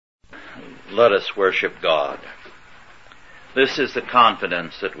Let us worship God. This is the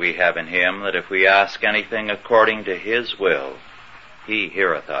confidence that we have in Him, that if we ask anything according to His will, He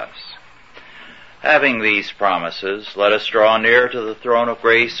heareth us. Having these promises, let us draw near to the throne of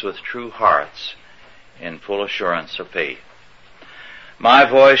grace with true hearts, in full assurance of faith. My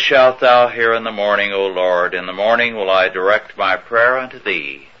voice shalt thou hear in the morning, O Lord. In the morning will I direct my prayer unto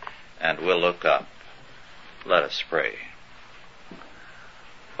thee, and will look up. Let us pray.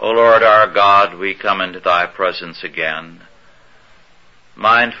 O Lord our God, we come into thy presence again,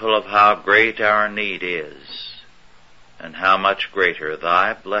 mindful of how great our need is, and how much greater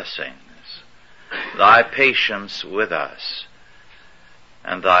thy blessings, thy patience with us,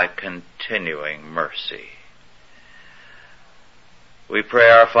 and thy continuing mercy. We pray,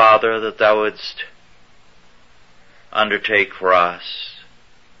 our Father, that thou wouldst undertake for us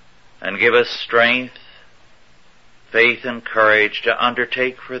and give us strength, faith, and courage to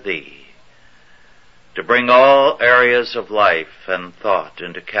undertake for thee, to bring all areas of life and thought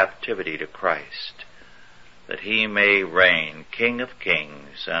into captivity to Christ, that he may reign King of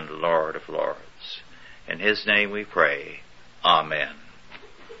kings and Lord of lords. In his name we pray. Amen.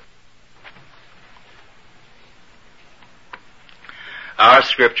 Our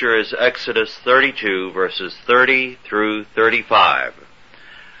scripture is Exodus 32, verses 30 through 35.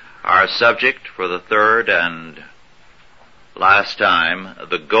 Our subject for the third and last time,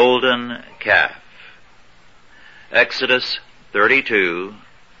 the golden calf. Exodus 32,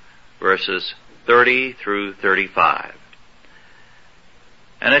 verses 30 through 35.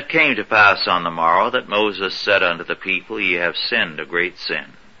 And it came to pass on the morrow that Moses said unto the people, Ye have sinned a great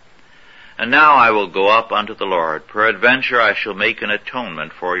sin. And now I will go up unto the Lord. Peradventure I shall make an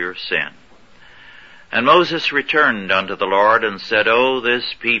atonement for your sin. And Moses returned unto the Lord and said, O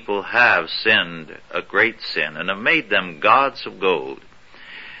this people have sinned a great sin, and have made them gods of gold.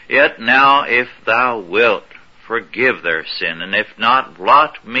 Yet now if thou wilt, forgive their sin, and if not,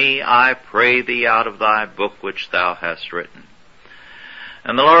 blot me, I pray thee, out of thy book which thou hast written.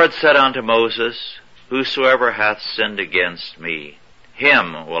 And the Lord said unto Moses, Whosoever hath sinned against me,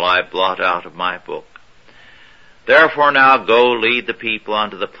 him will I blot out of my book. Therefore now go, lead the people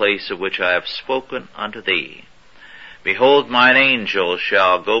unto the place of which I have spoken unto thee. Behold, mine angel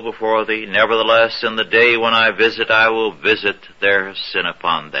shall go before thee. Nevertheless, in the day when I will visit their sin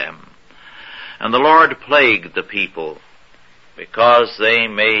upon them. And the Lord plagued the people, because they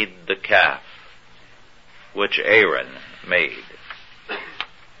made the calf, which Aaron made.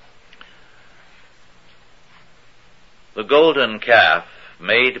 The golden calf,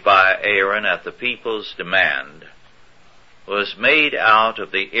 made by Aaron at the people's demand, was made out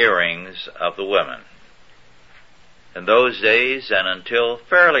of the earrings of the women. In those days, and until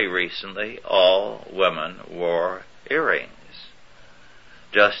fairly recently, all women wore earrings,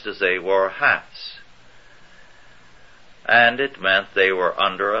 just as they wore hats. And it meant they were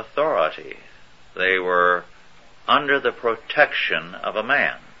under authority. They were under the protection of a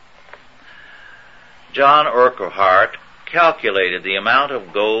man. John Urquhart calculated the amount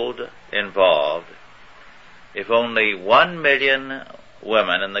of gold involved if only 1 million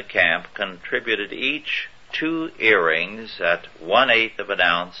women in the camp contributed each 2 earrings at 1/8 of an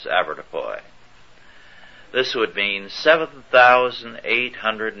ounce avoirdupois. This would mean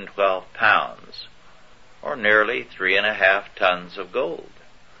 7,812 pounds, or nearly 3.5 tons of gold.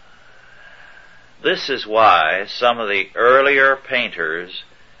 This is why some of the earlier painters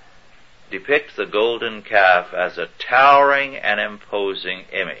depict the golden calf as a towering and imposing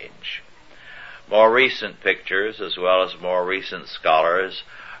image. More recent pictures, as well as more recent scholars,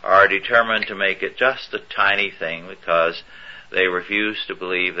 are determined to make it just a tiny thing because they refuse to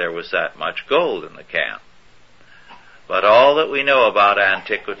believe there was that much gold in the camp. But all that we know about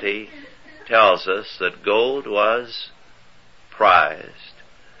antiquity tells us that gold was prized.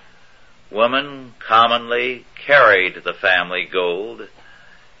 Women commonly carried the family gold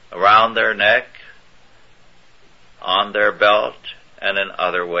around their neck, on their belt, and in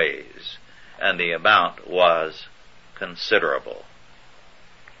other ways, and the amount was considerable.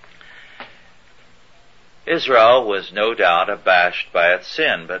 Israel was no doubt abashed by its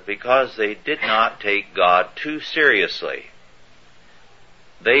sin, but because they did not take God too seriously.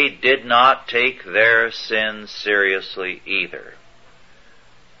 They did not take their sin seriously either.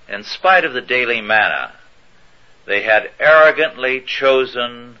 In spite of the daily manna, they had arrogantly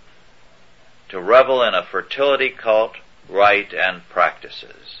chosen to revel in a fertility cult, rite, and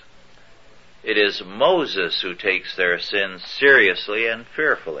practices. It is Moses who takes their sins seriously and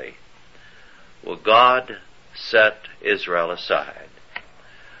fearfully. Will God set Israel aside?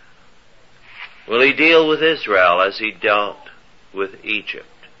 Will he deal with Israel as he dealt with Egypt?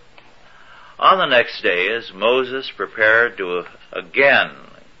 On the next day, as Moses prepared to again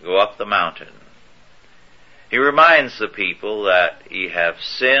go up the mountain, he reminds the people that ye have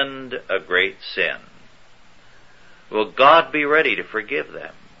sinned a great sin. Will God be ready to forgive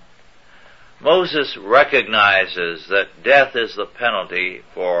them? Moses recognizes that death is the penalty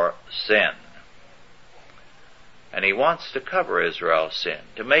for sin. And he wants to cover Israel's sin,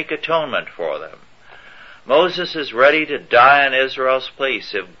 to make atonement for them. Moses is ready to die in Israel's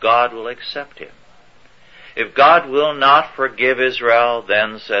place if God will accept him. If God will not forgive Israel,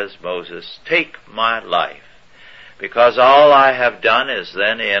 then, says Moses, take my life, because all I have done is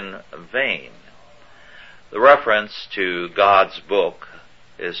then in vain. The reference to God's book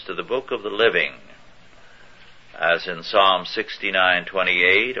is to the book of the living, as in Psalm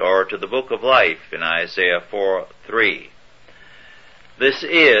 69:28, or to the book of life in Isaiah 4:3. This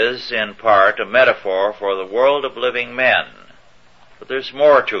is, in part, a metaphor for the world of living men, but there's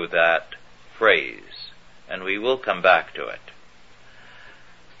more to that phrase, and we will come back to it.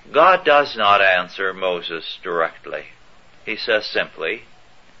 God does not answer Moses directly. He says simply,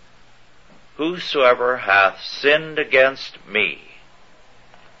 whosoever hath sinned against me,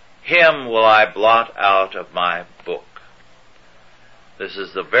 him will I blot out of my book. This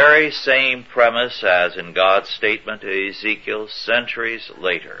is the very same premise as in God's statement to Ezekiel centuries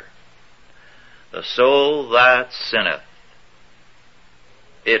later. The soul that sinneth,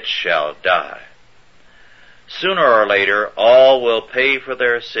 it shall die. Sooner or later, all will pay for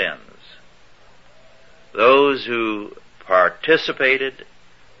their sins. Those who participated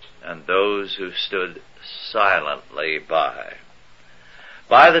and those who stood silently by.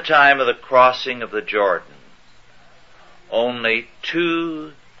 By the time of the crossing of the Jordan, only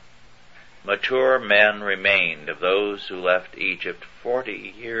 2 mature men remained of those who left Egypt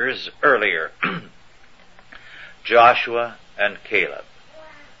 40 years earlier, Joshua and Caleb.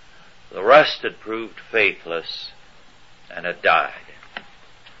 The rest had proved faithless and had died.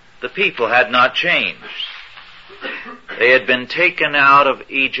 The people had not changed. They had been taken out of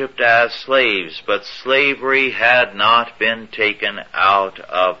Egypt as slaves, but slavery had not been taken out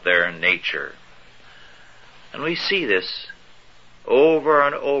of their nature. And we see this over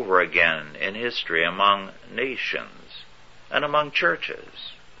and over again in history among nations and among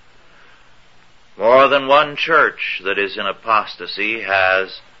churches. More than one church that is in apostasy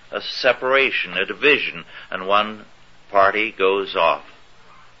has a separation, a division, and one party goes off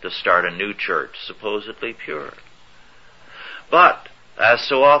to start a new church, supposedly pure. But, as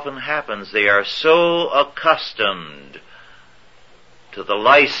so often happens, they are so accustomed to the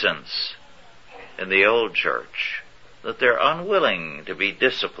license in the old church that they're unwilling to be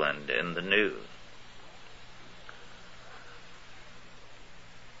disciplined in the new.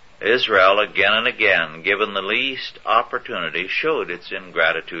 Israel, again and again, given the least opportunity, showed its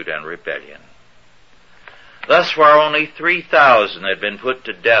ingratitude and rebellion. Thus far only 3,000 had been put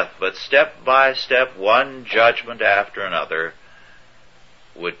to death, but step by step, one judgment after another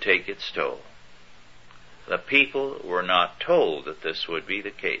would take its toll. The people were not told that this would be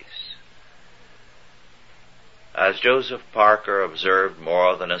the case. As Joseph Parker observed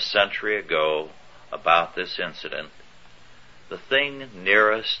more than a century ago about this incident, the thing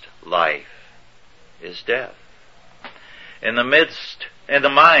nearest life is death. In the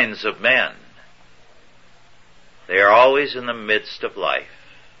minds of men, they are always in the midst of life.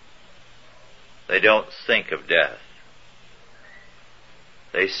 They don't think of death.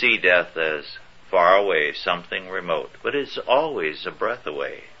 They see death as far away, something remote, but it's always a breath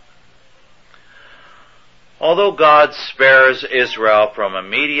away. Although God spares Israel from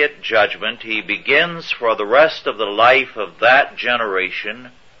immediate judgment, he begins for the rest of the life of that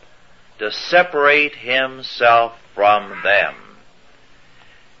generation to separate himself from them.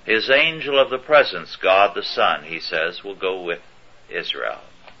 His angel of the presence, God the Son, he says, will go with Israel.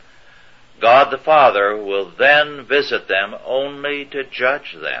 God the Father will then visit them only to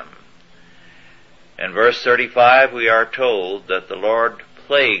judge them. In verse 35 we are told that the Lord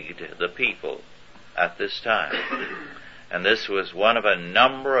plagued the people at this time, and this was one of a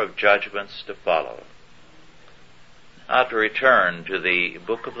number of judgments to follow. Now to return to the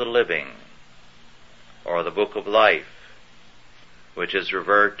book of the living, or the book of life, which is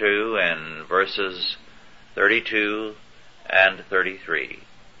referred to in verses 32 and 33.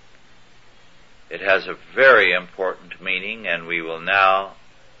 It has a very important meaning, and we will now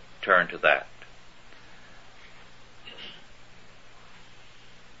turn to that.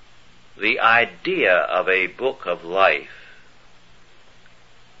 The idea of a book of life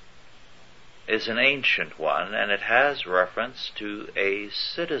is an ancient one, and it has reference to a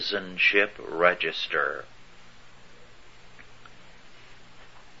citizenship register.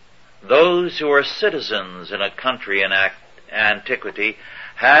 those who were citizens in a country in antiquity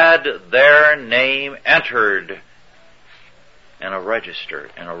had their name entered in a register,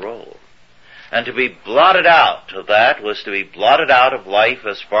 in a roll. And to be blotted out of that was to be blotted out of life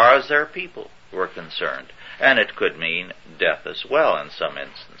as far as their people were concerned. And it could mean death as well in some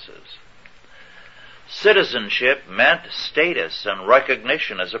instances. Citizenship meant status and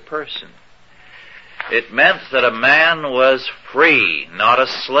recognition as a person. It meant that a man was free, not a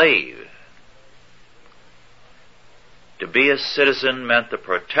slave. To be a citizen meant the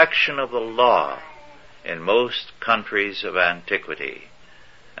protection of the law in most countries of antiquity,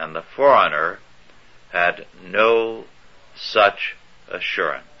 and the foreigner had no such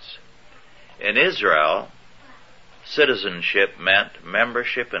assurance. In Israel, citizenship meant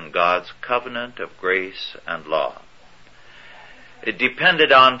membership in God's covenant of grace and law. It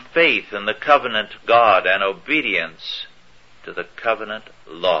depended on faith in the covenant God and obedience to the covenant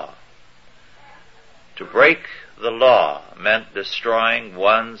law. To break the law meant destroying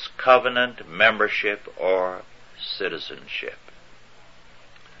one's covenant membership or citizenship.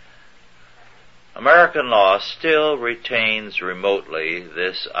 American law still retains remotely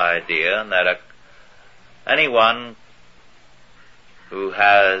this idea that anyone who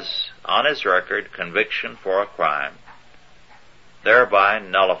has on his record conviction for a crime thereby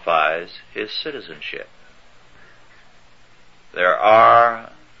nullifies his citizenship. There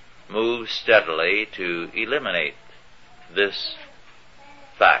are moves steadily to eliminate this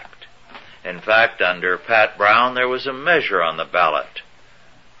fact. In fact, under Pat Brown, there was a measure on the ballot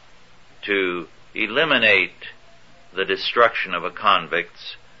to eliminate the destruction of a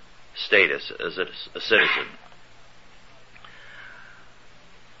convict's status as a citizen.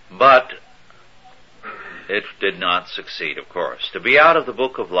 But it did not succeed, of course. To be out of the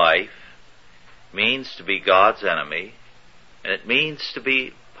book of life means to be God's enemy, and it means to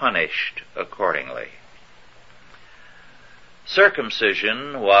be punished accordingly.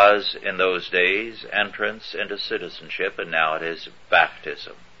 Circumcision was, in those days, entrance into citizenship, and now it is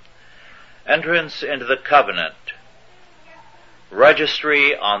baptism. Entrance into the covenant,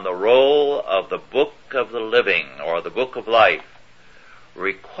 registry on the roll of the book of the living, or the book of life,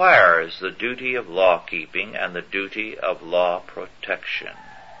 requires the duty of law-keeping and the duty of law protection.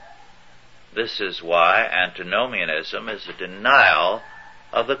 This is why antinomianism is a denial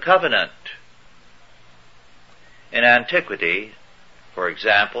of the covenant. In antiquity, for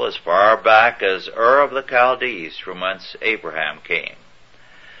example, as far back as Ur of the Chaldees, from whence Abraham came,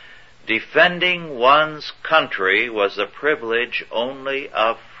 defending one's country was the privilege only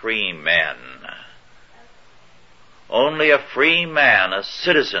of free men. Only a free man, a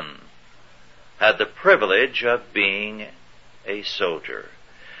citizen, had the privilege of being a soldier,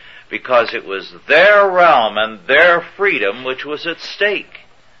 because it was their realm and their freedom which was at stake.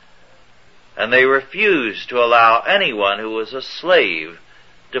 And they refused to allow anyone who was a slave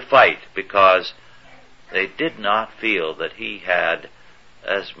to fight, because they did not feel that he had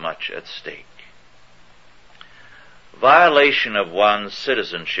as much at stake. Violation of one's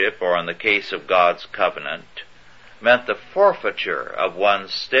citizenship, or in the case of God's covenant, meant the forfeiture of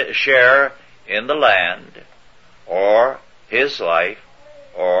one's share in the land, or his life,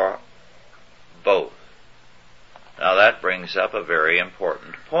 or both. Now that brings up a very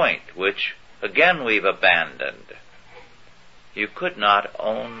important point, which again we've abandoned. You could not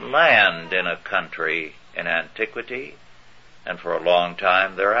own land in a country in antiquity and for a long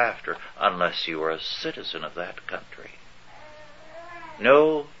time thereafter unless you were a citizen of that country.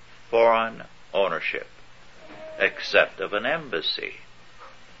 No foreign ownership except of an embassy.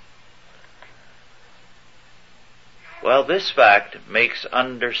 Well, this fact makes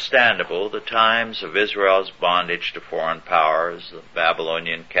understandable the times of Israel's bondage to foreign powers, the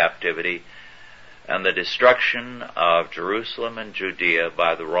Babylonian captivity, and the destruction of Jerusalem and Judea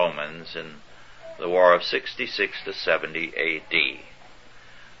by the Romans in the War of 66 to 70 A.D.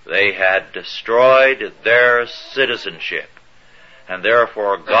 They had destroyed their citizenship, and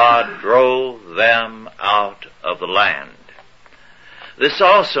therefore God drove them out of the land. This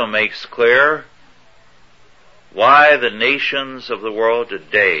also makes clear why the nations of the world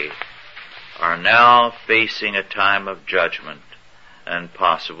today are now facing a time of judgment and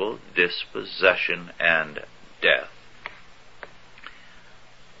possible dispossession and death.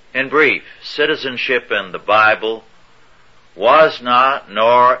 In brief, citizenship in the Bible was not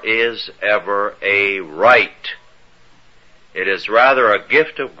nor is ever a right. It is rather a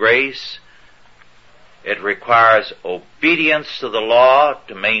gift of grace. It requires obedience to the law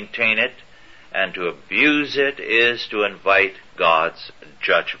to maintain it, and to abuse it is to invite God's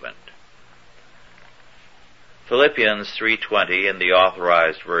judgment. Philippians 3:20 in the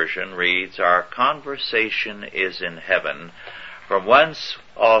Authorized Version reads, "Our conversation is in heaven, from whence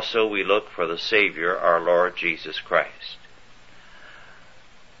also we look for the Savior, our Lord Jesus Christ."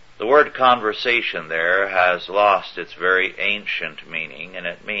 The word conversation there has lost its very ancient meaning, and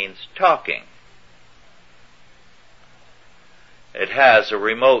it means talking. It has a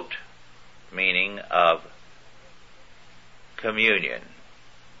remote meaning of communion.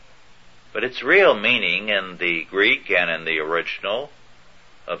 But its real meaning in the Greek and in the original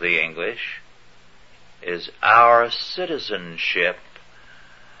of the English is our citizenship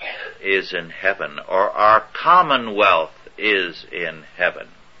is in heaven, or our commonwealth is in heaven.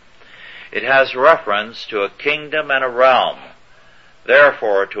 It has reference to a kingdom and a realm,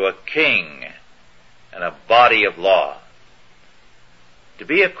 therefore to a king and a body of law. To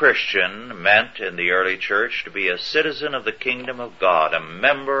be a Christian meant in the early church to be a citizen of the kingdom of God, a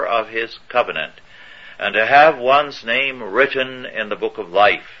member of His covenant, and to have one's name written in the book of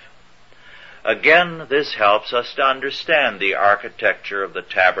life. Again, this helps us to understand the architecture of the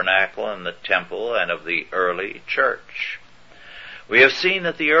tabernacle and the temple and of the early church. We have seen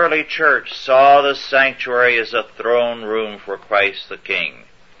that the early church saw the sanctuary as a throne room for Christ the King,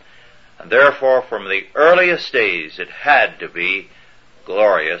 and therefore from the earliest days it had to be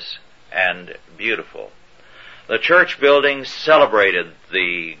glorious and beautiful. The church building celebrated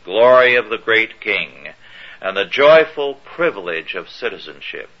the glory of the great King and the joyful privilege of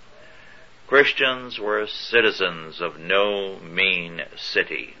citizenship. Christians were citizens of no mean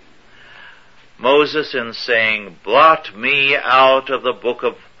city. Moses, in saying, "Blot me out of the book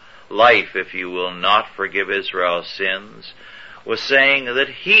of life if you will not forgive Israel's sins," was saying that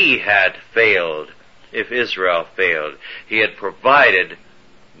he had failed. If Israel failed, he had provided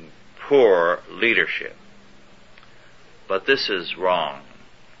poor leadership. But this is wrong.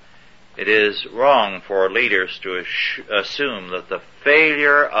 It is wrong for leaders to assume that the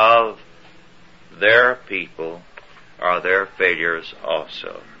failure of their people are their failures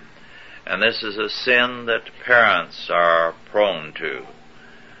also. And this is a sin that parents are prone to.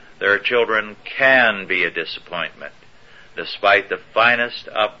 Their children can be a disappointment, despite the finest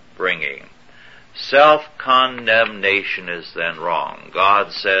upbringing. Self-condemnation is then wrong.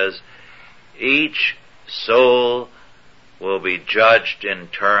 God says each soul will be judged in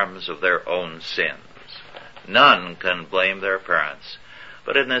terms of their own sins. None can blame their parents.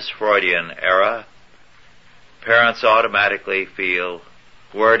 But in this Freudian era, parents automatically feel,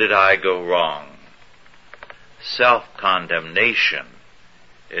 where did I go wrong? Self-condemnation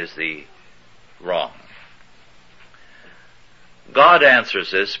is the wrong. God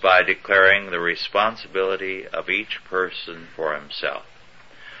answers this by declaring the responsibility of each person for himself.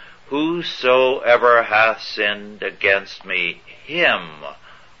 "Whosoever hath sinned against me, him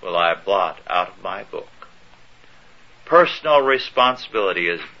will I blot out of my book." Personal responsibility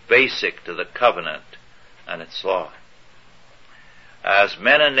is basic to the covenant and its law. As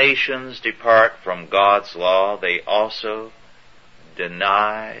men and nations depart from God's law, they also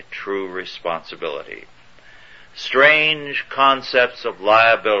deny true responsibility. Strange concepts of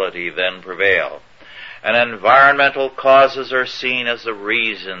liability then prevail, and environmental causes are seen as the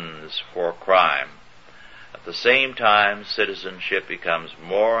reasons for crime. At the same time, citizenship becomes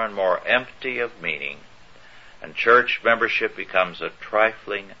more and more empty of meaning, and church membership becomes a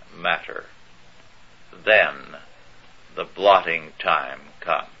trifling matter. Then the blotting time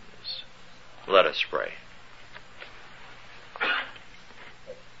comes. Let us pray.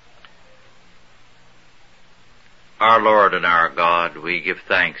 Our Lord and our God, we give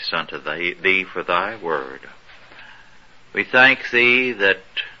thanks unto Thee for Thy word. We thank Thee that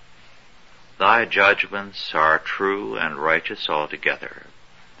Thy judgments are true and righteous altogether,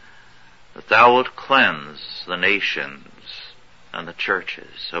 that Thou wilt cleanse the nations and the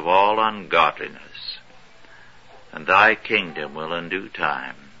churches of all ungodliness, and Thy kingdom will in due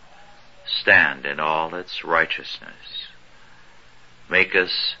time stand in all its righteousness. Make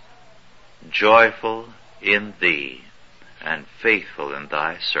us joyful in Thee and faithful in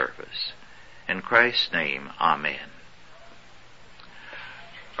Thy service. In Christ's name, Amen.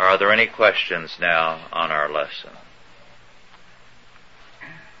 Are there any questions now on our lesson?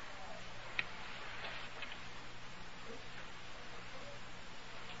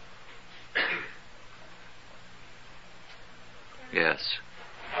 Yes.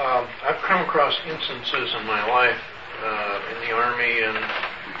 I've come across instances in my life, in the Army and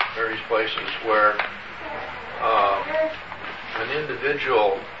various places, where an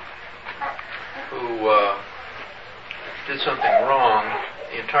individual who did something wrong,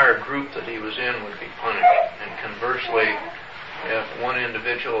 the entire group that he was in would be punished. And conversely, if one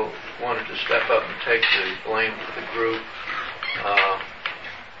individual wanted to step up and take the blame for the group.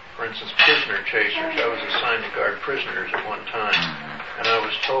 For instance, prisoner chasers. I was assigned to guard prisoners at one time, and I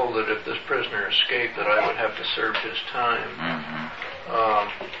was told that if this prisoner escaped, that I would have to serve his time.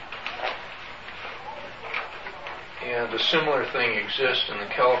 And a similar thing exists in the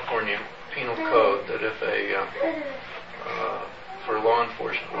California Penal Code, that if for law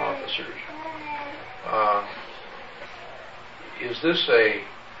enforcement officers, is this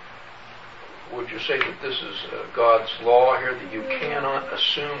would you say that this is God's law here, that you cannot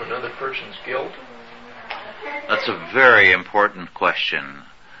assume another person's guilt? That's a very important question.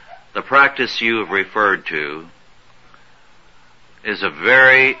 The practice you have referred to is a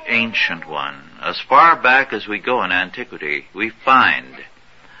very ancient one. As far back as we go in antiquity, we find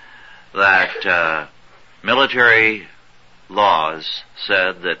that military laws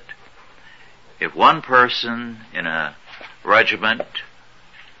said that if one person in a regiment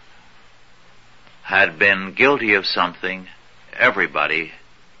had been guilty of something, everybody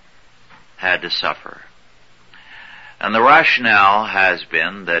had to suffer. And the rationale has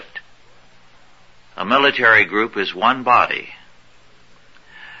been that a military group is one body,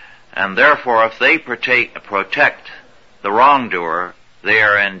 and therefore if they protect the wrongdoer, they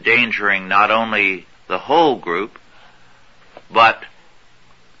are endangering not only the whole group, but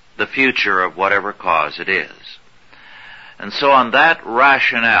the future of whatever cause it is. And so on that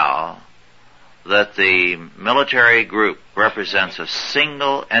rationale, that the military group represents a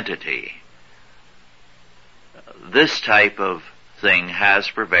single entity, this type of thing has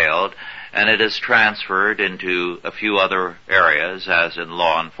prevailed, and it is transferred into a few other areas, as in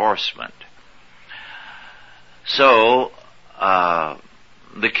law enforcement. So,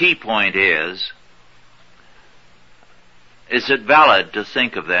 the key point is it valid to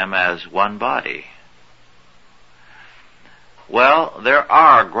think of them as one body? Well, there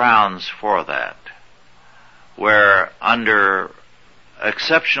are grounds for that, where under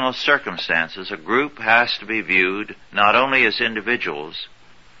exceptional circumstances a group has to be viewed not only as individuals,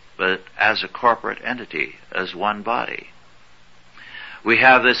 but as a corporate entity, as one body. We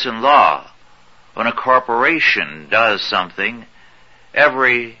have this in law. When a corporation does something,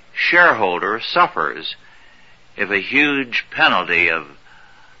 every shareholder suffers if a huge penalty of,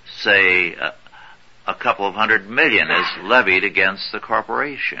 say, a couple of $100 million is levied against the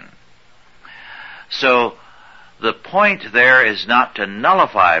corporation. So the point there is not to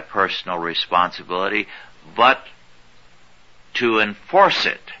nullify personal responsibility, but to enforce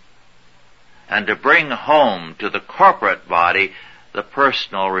it and to bring home to the corporate body the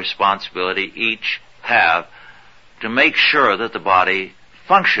personal responsibility each have to make sure that the body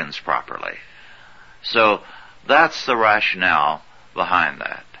functions properly. So that's the rationale behind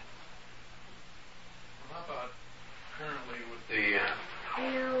that. How about currently with the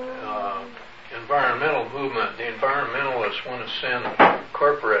environmental movement? The environmentalists want to send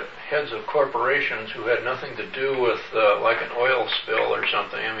corporate heads of corporations who had nothing to do with like an oil spill or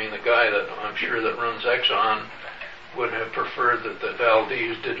something. I mean, the guy that I'm sure that runs Exxon would have preferred that the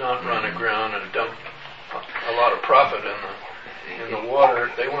Valdez did not run aground and dump a lot of profit in the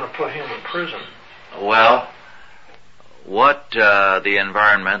water. They want to put him in prison. Well, what the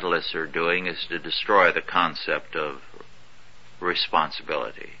environmentalists are doing is to destroy the concept of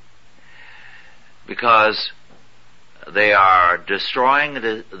responsibility, because they are destroying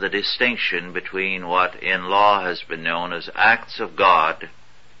the distinction between what in law has been known as acts of God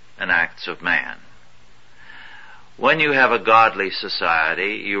and acts of man. When you have a godly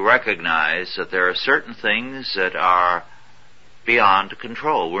society, you recognize that there are certain things that are beyond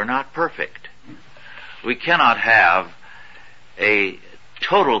control. We're not perfect. We cannot have a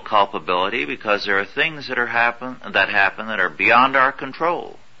total culpability, because there are things that happen that are beyond our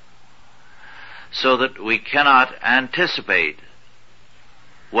control, so that we cannot anticipate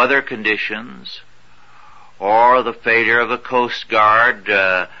weather conditions or the failure of the Coast Guard,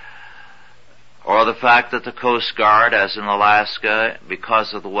 or the fact that the Coast Guard, as in Alaska,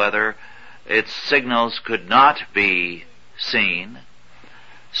 because of the weather, its signals could not be seen,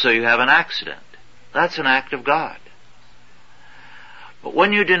 so you have an accident. That's an act of God. But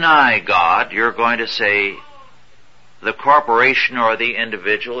when you deny God, you're going to say the corporation or the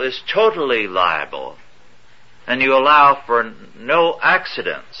individual is totally liable, and you allow for no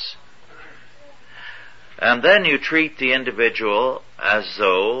accidents. And then you treat the individual as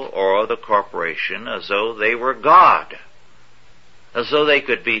though, or the corporation, as though they were God, as though they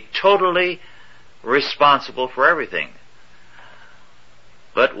could be totally responsible for everything.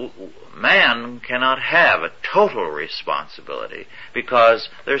 But man cannot have a total responsibility, because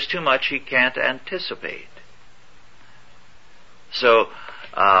there's too much he can't anticipate. So,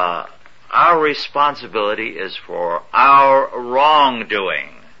 our responsibility is for our wrongdoing,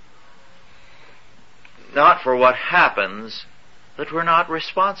 not for what happens that we're not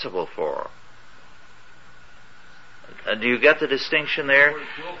responsible for. Do you get the distinction there? Willful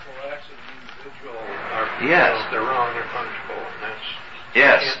acts of the individual are, yes. They're wrong, they're punishable, and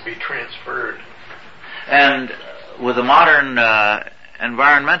yes. Can't be transferred. And with the modern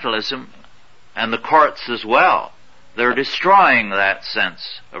environmentalism and the courts as well, they're destroying that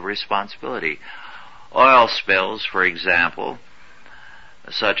sense of responsibility. Oil spills, for example,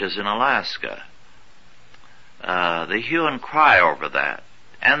 such as in Alaska, the hue and cry over that.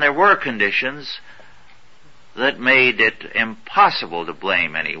 And there were conditions that made it impossible to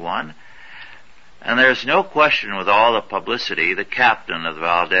blame anyone. And there's no question, with all the publicity, the captain of the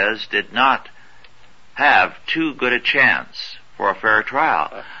Valdez did not have too good a chance for a fair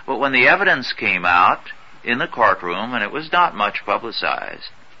trial. But when the evidence came out in the courtroom, and it was not much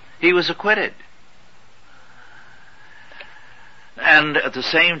publicized, he was acquitted. And at the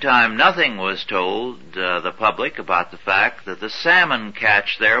same time, nothing was told the public about the fact that the salmon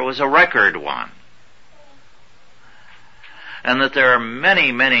catch there was a record one, and that there are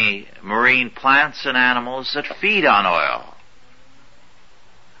many, many marine plants and animals that feed on oil,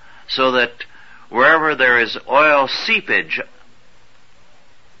 so that wherever there is oil seepage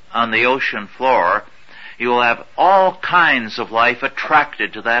on the ocean floor, you will have all kinds of life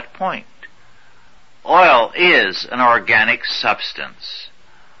attracted to that point. Oil is an organic substance.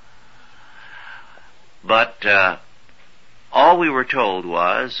 But all we were told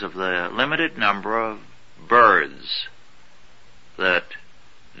was of the limited number of birds that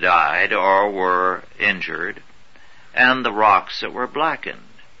died or were injured, and the rocks that were blackened.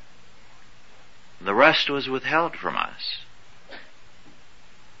 The rest was withheld from us.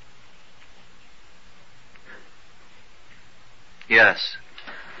 Yes.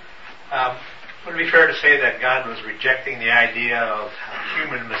 Would it be fair to say that God was rejecting the idea of a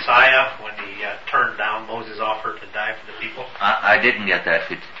human Messiah when he turned down Moses' offer to die for the people? I didn't get that.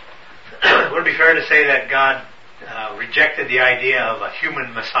 Would it be fair to say that God rejected the idea of a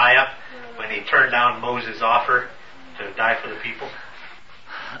human Messiah when he turned down Moses' offer to die for the people?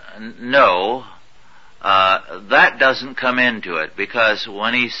 No. That doesn't come into it, because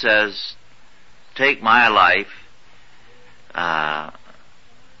when he says, take my life,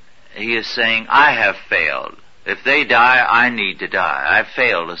 he is saying, I have failed. If they die, I need to die. I've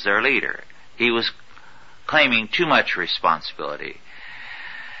failed as their leader. He was claiming too much responsibility.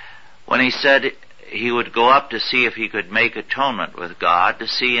 When he said he would go up to see if he could make atonement with God, to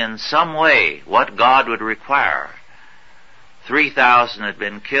see in some way what God would require. 3,000 had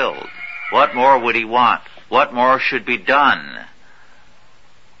been killed. What more would he want? What more should be done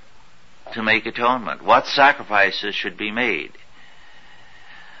to make atonement? What sacrifices should be made?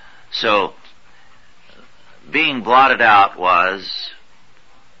 So, being blotted out was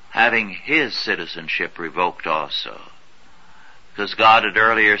having his citizenship revoked also. Because God had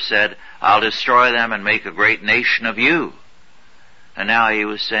earlier said, I'll destroy them and make a great nation of you. And now he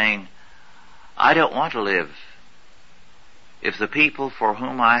was saying, I don't want to live if the people for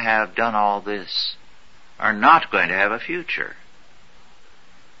whom I have done all this are not going to have a future.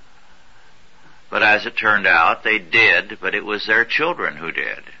 But as it turned out, they did, but it was their children who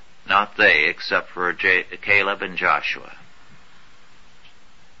did. Not they, except for Caleb and Joshua.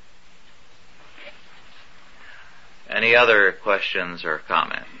 Any other questions or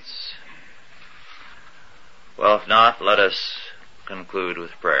comments? Well, if not, let us conclude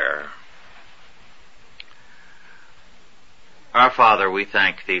with prayer. Our Father, we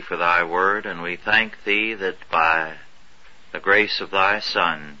thank Thee for Thy word, and we thank Thee that by the grace of Thy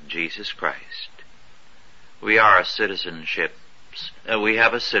Son, Jesus Christ, we have a citizenship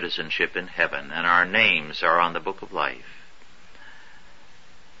in heaven, and our names are on the book of life.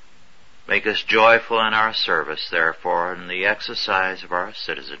 Make us joyful in our service, therefore, in the exercise of our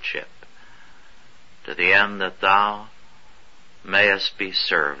citizenship, to the end that Thou mayest be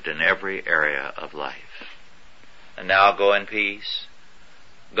served in every area of life. And now go in peace.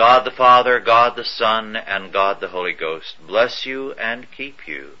 God the Father, God the Son, and God the Holy Ghost bless you and keep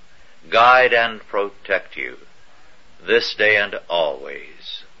you, guide and protect you, this day and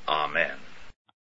always. Amen.